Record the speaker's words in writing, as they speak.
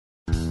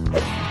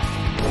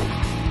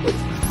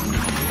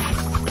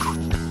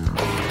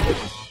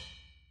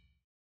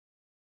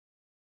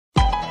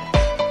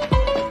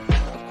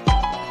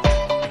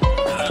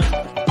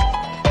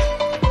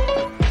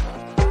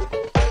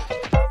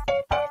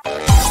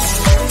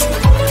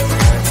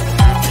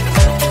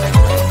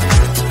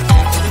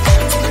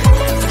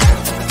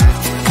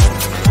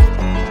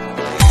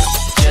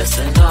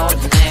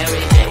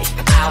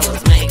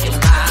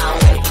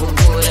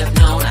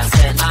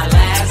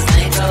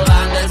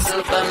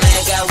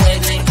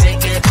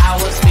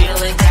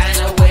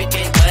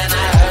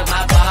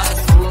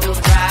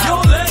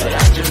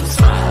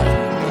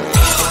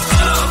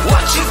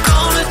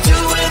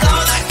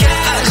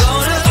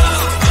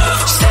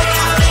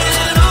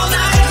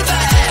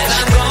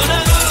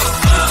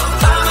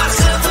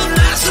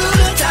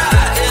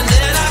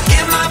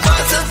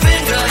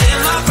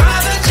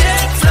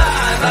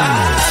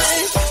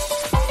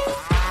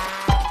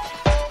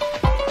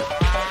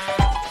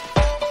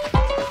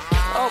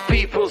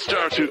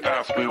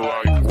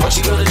What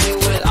you gonna do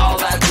with all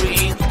that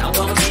green? I'm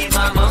gonna feed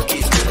my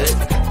monkeys with it.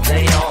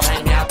 They all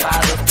hang out by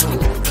the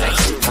pool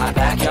next to my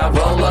backyard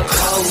roller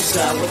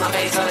coaster with my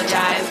face on a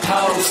giant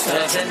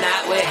poster.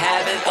 Tonight we're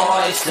having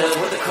oysters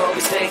with the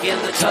Kobe steak in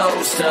the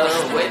toaster.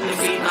 Waiting to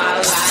feed my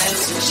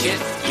lions and shit.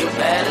 You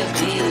better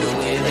deal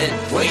with it.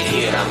 Wait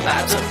here, I'm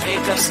about to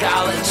pick up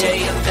Scarlet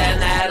J and then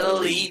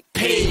Natalie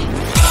P.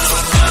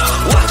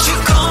 What you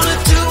gonna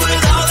do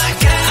with all that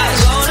cash?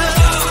 Gonna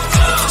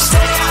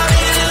stay out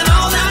in an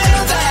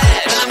all-nighter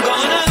bed. I'm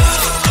gonna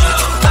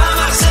buy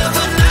myself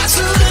a nice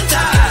suit and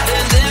tie,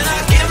 and then I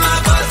give my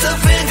butt the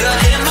finger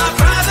in my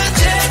private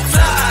jet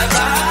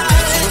flyby.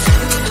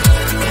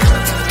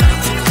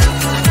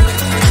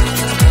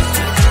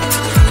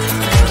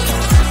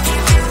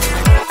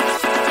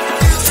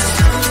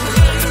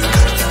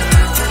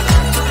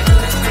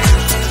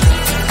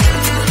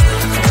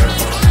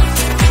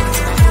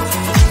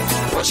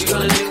 What you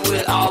gonna do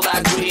with all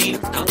that green?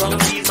 I'm gonna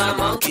feed my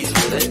monkeys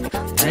with it.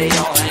 They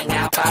all hang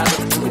out by the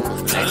pool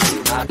next to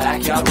my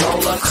backyard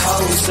roller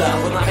coaster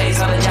with my face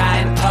on a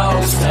giant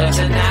poster.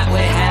 Tonight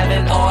we're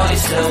having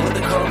oyster with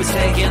the Kobe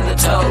steak in the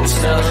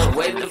toaster.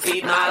 Waiting to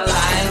feed my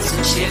lions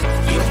and shit.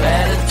 You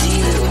better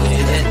deal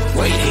with it.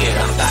 Wait here,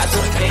 I'm about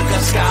to pick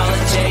up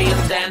Scarlet J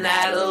and then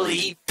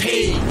Natalie P.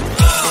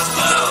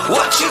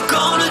 What you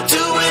gonna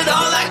do with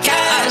all that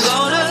cash?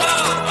 Gonna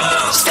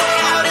stay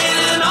out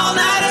in an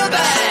all-nighter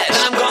bed.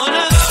 I'm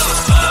gonna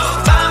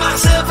buy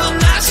myself a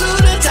nice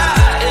suit and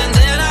tie, and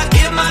then I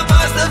give my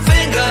boss the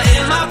finger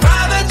in my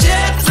private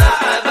jet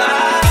flyby.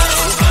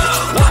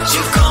 What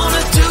you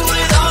gonna do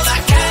with all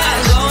that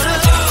cash? Gonna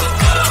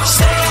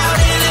stay out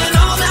in an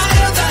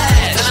all-nighter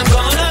bed. I'm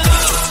gonna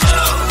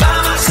buy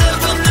myself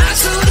a nice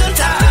suit and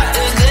tie,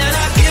 and then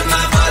I give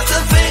my boss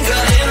the finger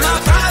in my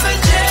private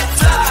jet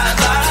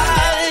flyby.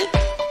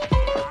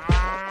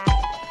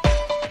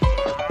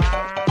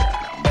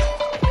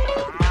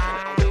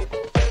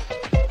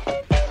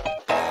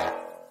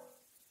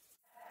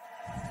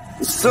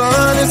 The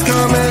sun is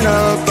coming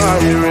up, are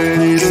you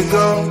ready to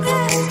go?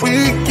 We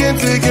can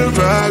take a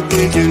ride,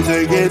 we can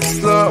take it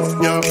slow.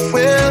 Your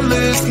will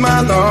is my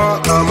law,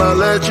 I'ma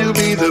let you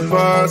be the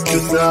boss,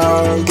 'cause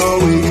I'll go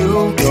where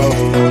you go.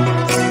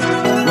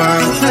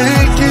 I'll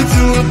take you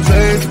to a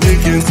place we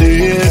can see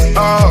it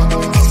all.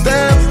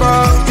 Step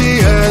off the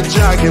edge,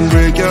 I can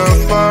break your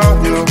fall.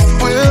 Your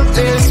will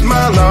is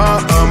my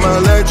law, I'ma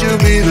let you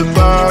be the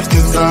boss,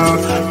 'cause I'll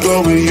go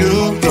where you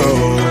go.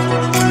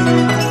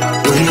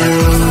 When you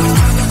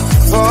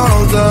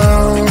fall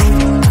down,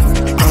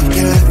 I'll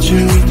get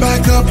you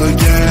back up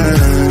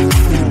again.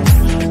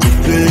 The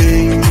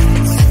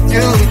things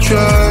you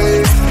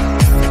tried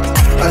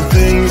are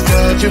things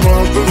that you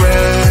won't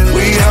regret.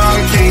 We are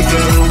kings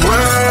of the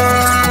world,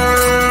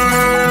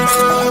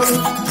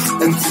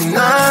 and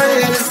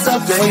tonight is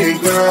our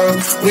playground.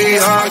 We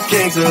are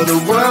kings of the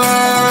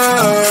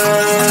world,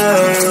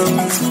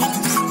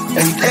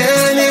 and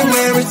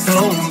anywhere it's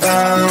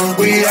homebound.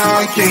 We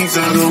are kings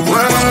of the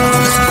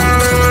world,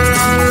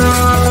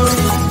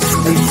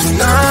 and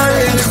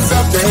tonight it's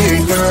our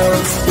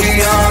playground. We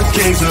are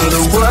kings of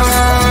the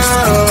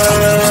world,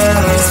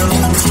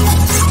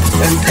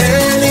 and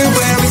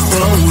anywhere it's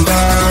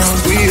homebound.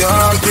 We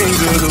are kings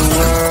of the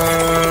world.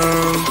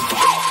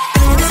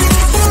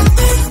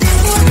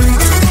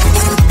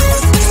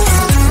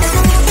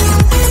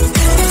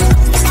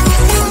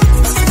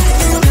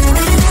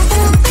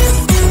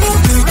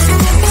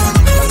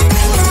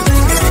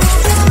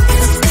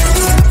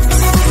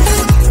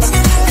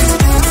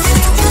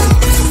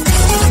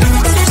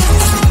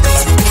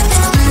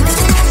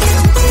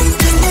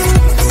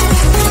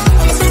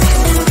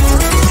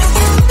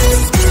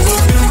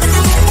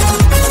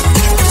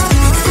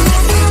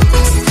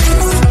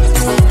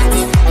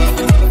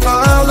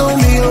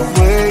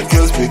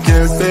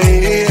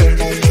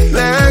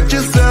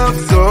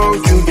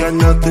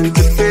 Nothing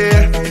to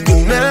fear.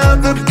 You'll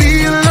never be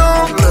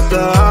alone. Let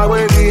the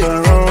highway be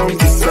your home.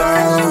 'Cause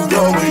I'll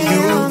go where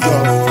you go.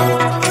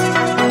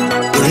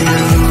 When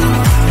you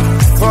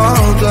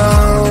fall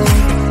down,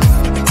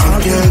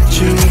 I'll get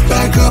you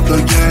back up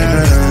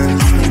again.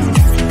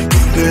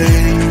 The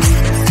things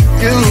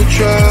you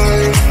try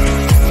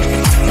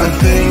are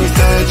things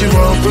that you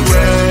won't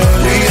regret.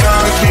 We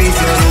are kings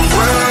of the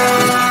world,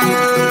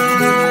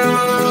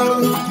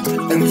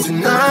 and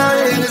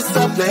tonight is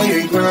our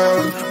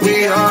playground. We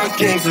are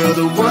kings of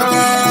the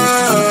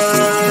world,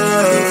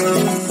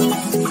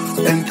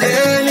 and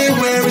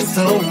anywhere it's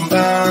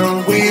homebound.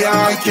 We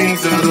are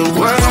kings of the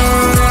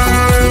world,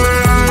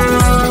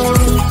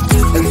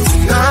 and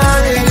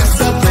tonight it's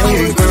our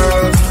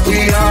playground. We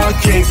are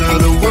kings of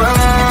the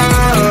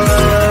world,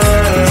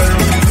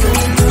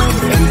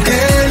 and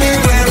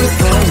anywhere it's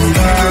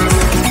homebound.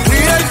 We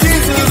are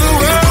kings of the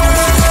world.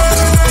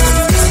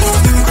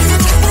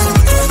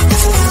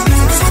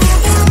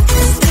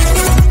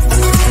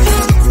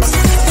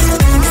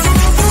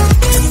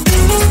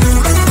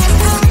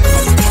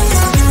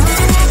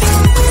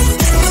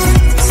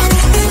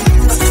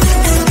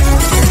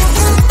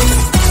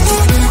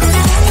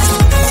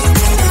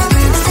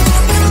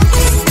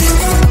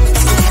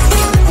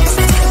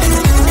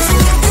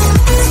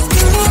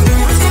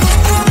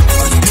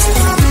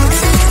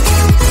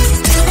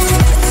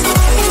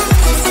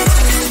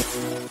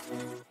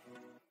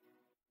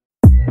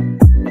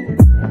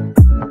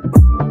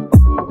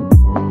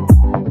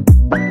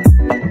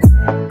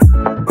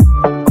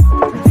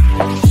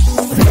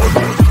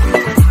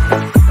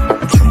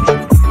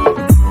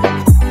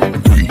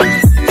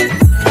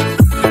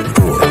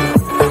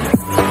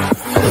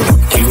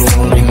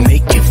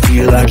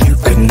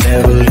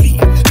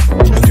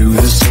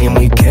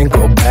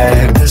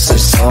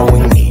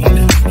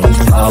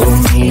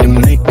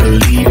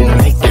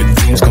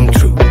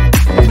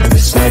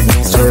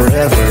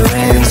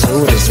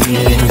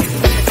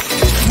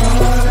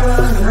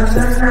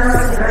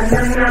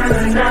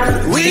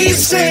 We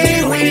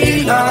say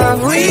we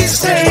love, we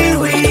say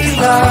we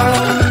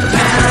love.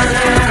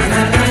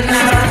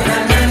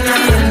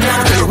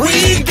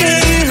 We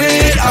gave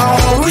it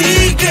all,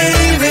 we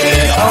gave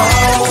it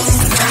all.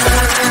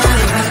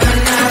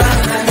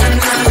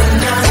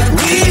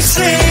 We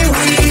say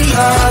we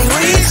love,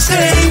 we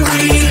say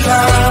we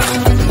love.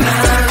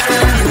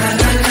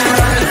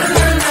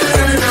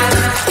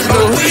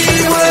 But we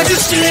were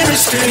just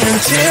innocent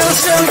until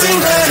something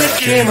better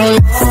came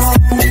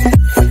along.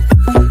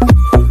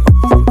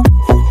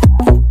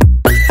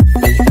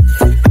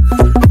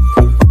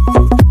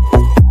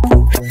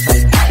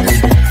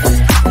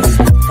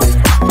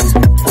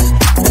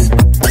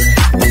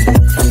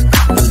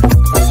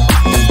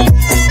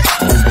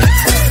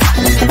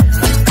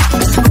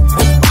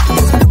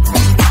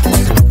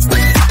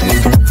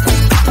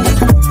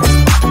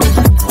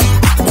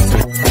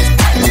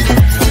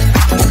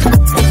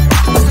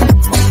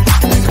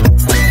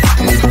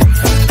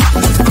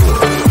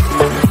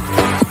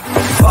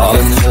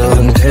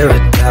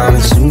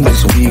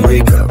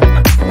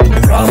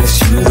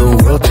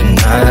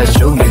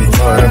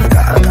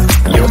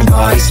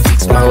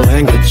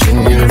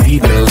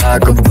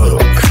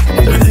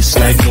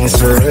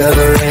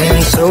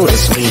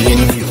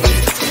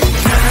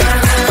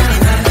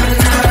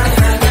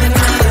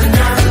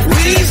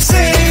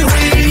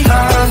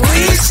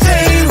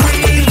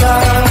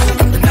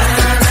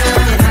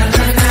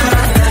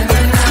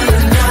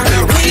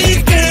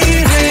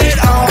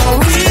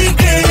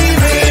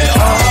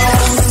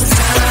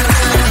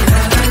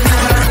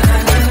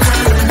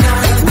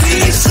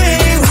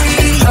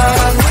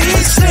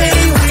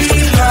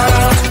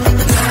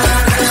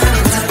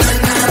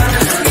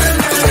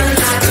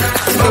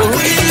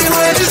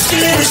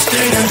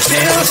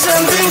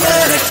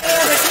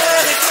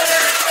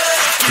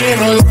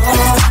 My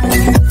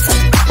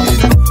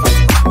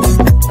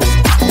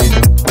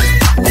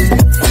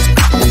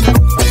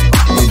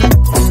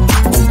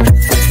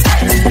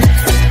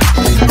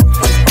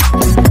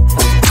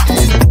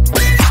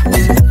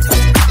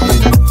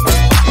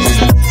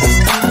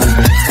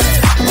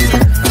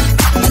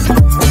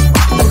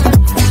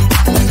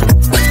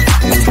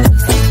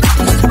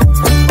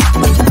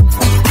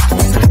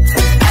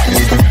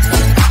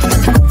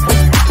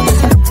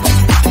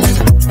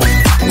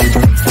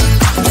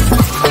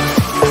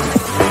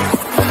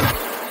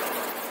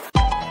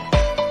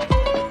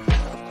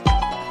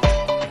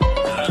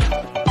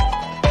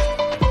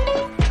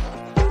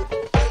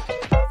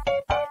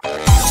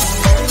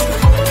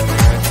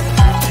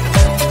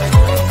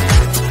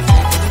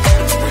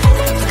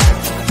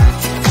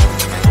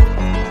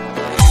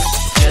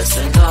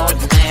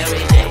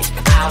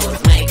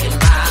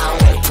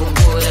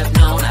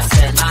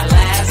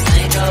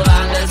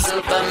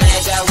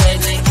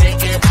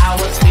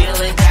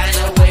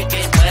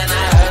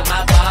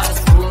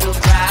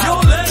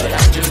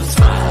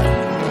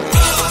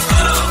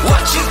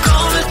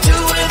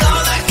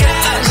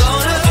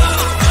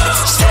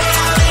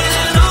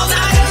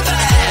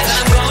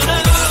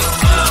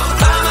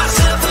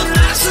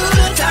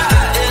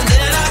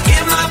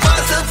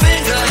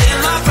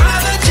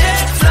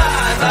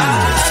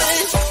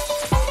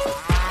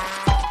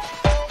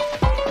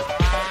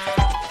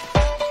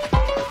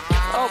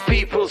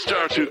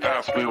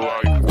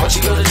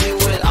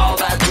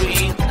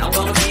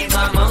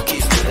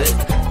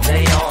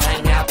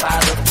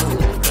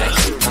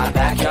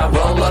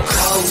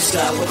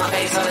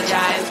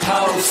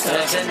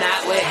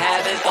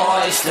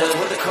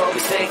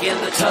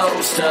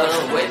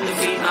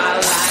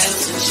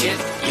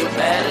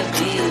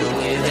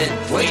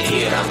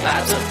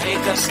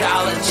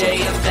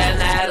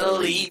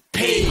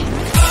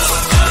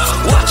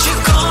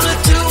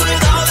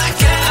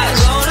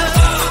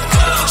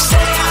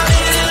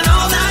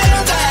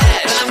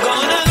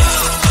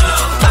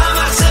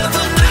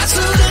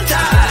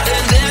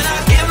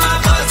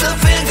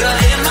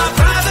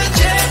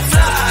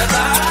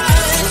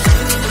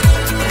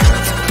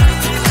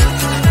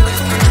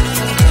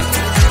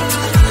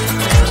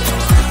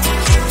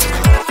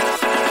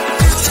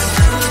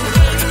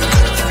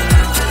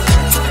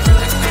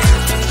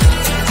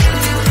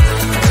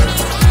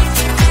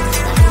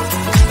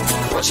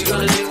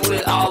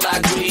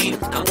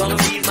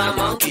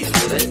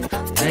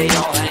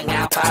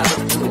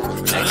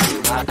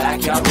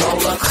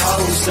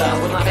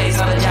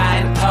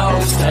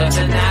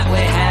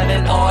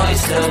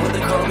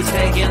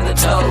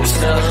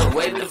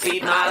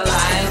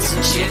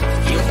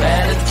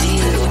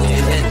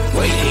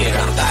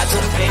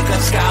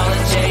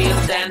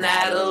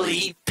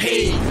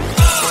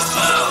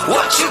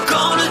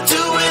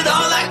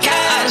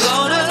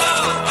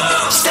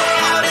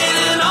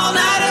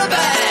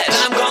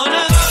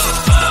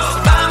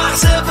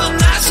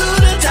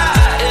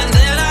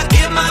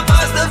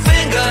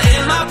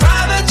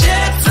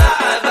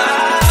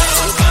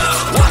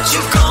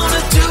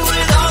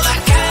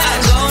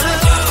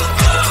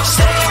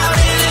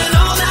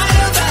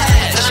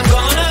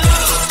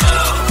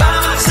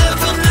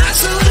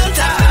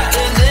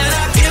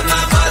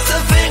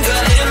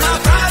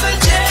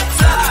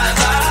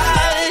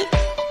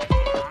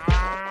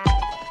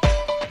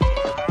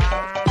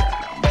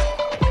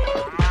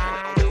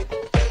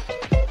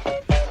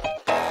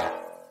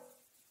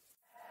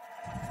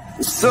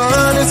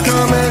Sun is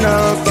coming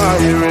up, are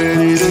you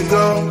ready to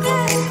go?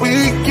 We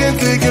can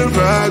take it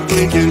right,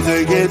 we can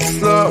take it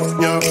slow.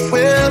 Your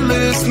will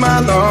is my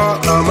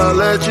law, I'ma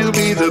let you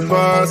be the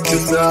boss,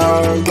 'cause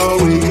I'll go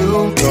where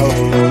you go.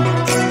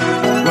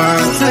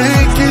 I'll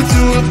take you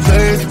to a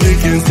place we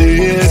can see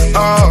it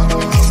all.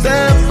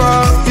 Step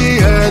off the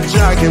edge,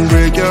 I can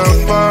break your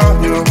fall.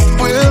 Your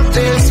will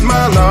is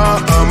my law,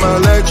 I'ma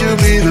let you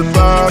be the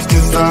boss,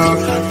 'cause I'll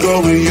go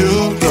where you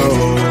go.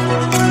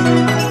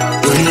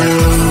 When you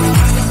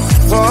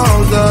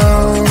fall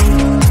down,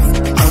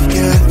 I'll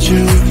get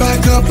you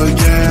back up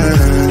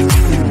again.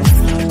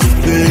 The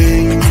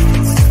things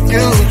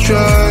you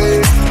try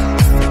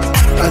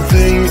are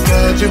things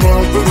that you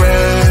won't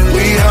regret.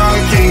 We are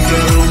kings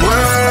of the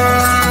world,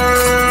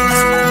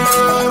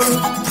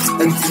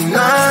 and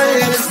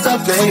tonight is the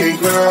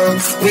playground.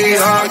 We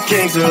are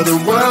kings of the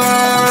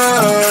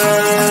world,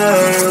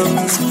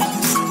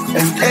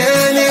 and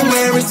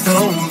anywhere it's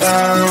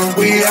homebound.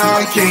 We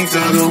are kings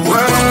of the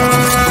world,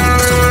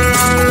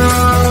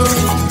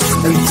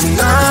 and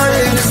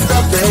tonight is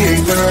the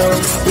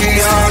playground. We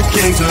are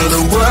kings of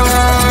the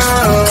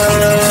world,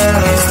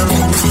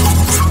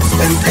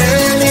 and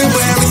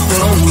anywhere it's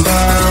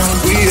homebound.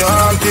 We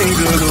are kings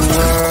of the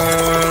world.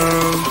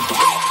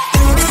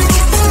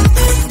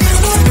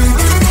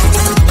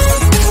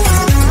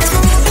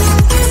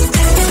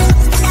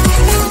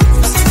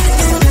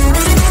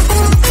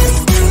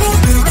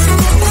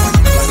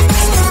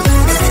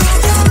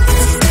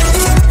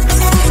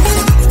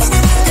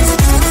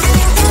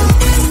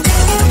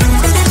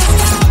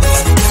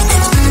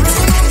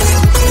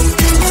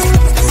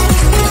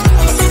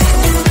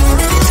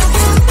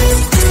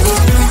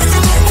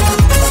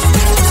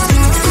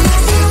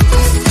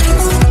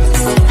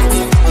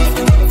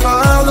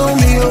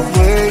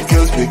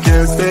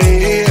 Can't stay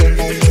here.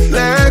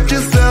 Let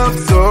yourself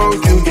go,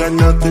 you got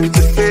nothing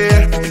to fear.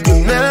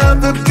 You'll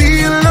never be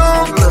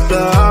alone, let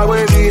the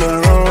highway be your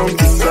home,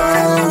 'cause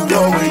I'll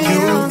go where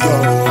you go.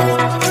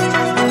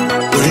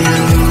 When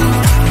you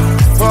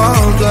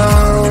fall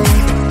down,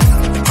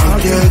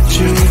 I'll get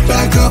you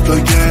back up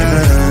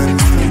again.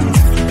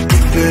 The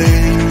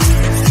things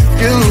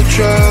you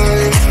try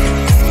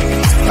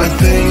are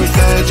things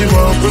that you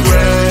won't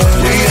regret.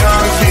 We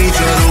are kings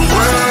of the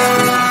world,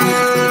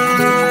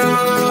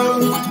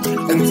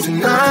 and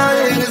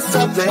tonight is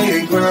our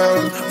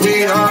playground. We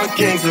are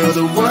kings of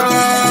the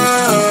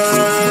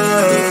world,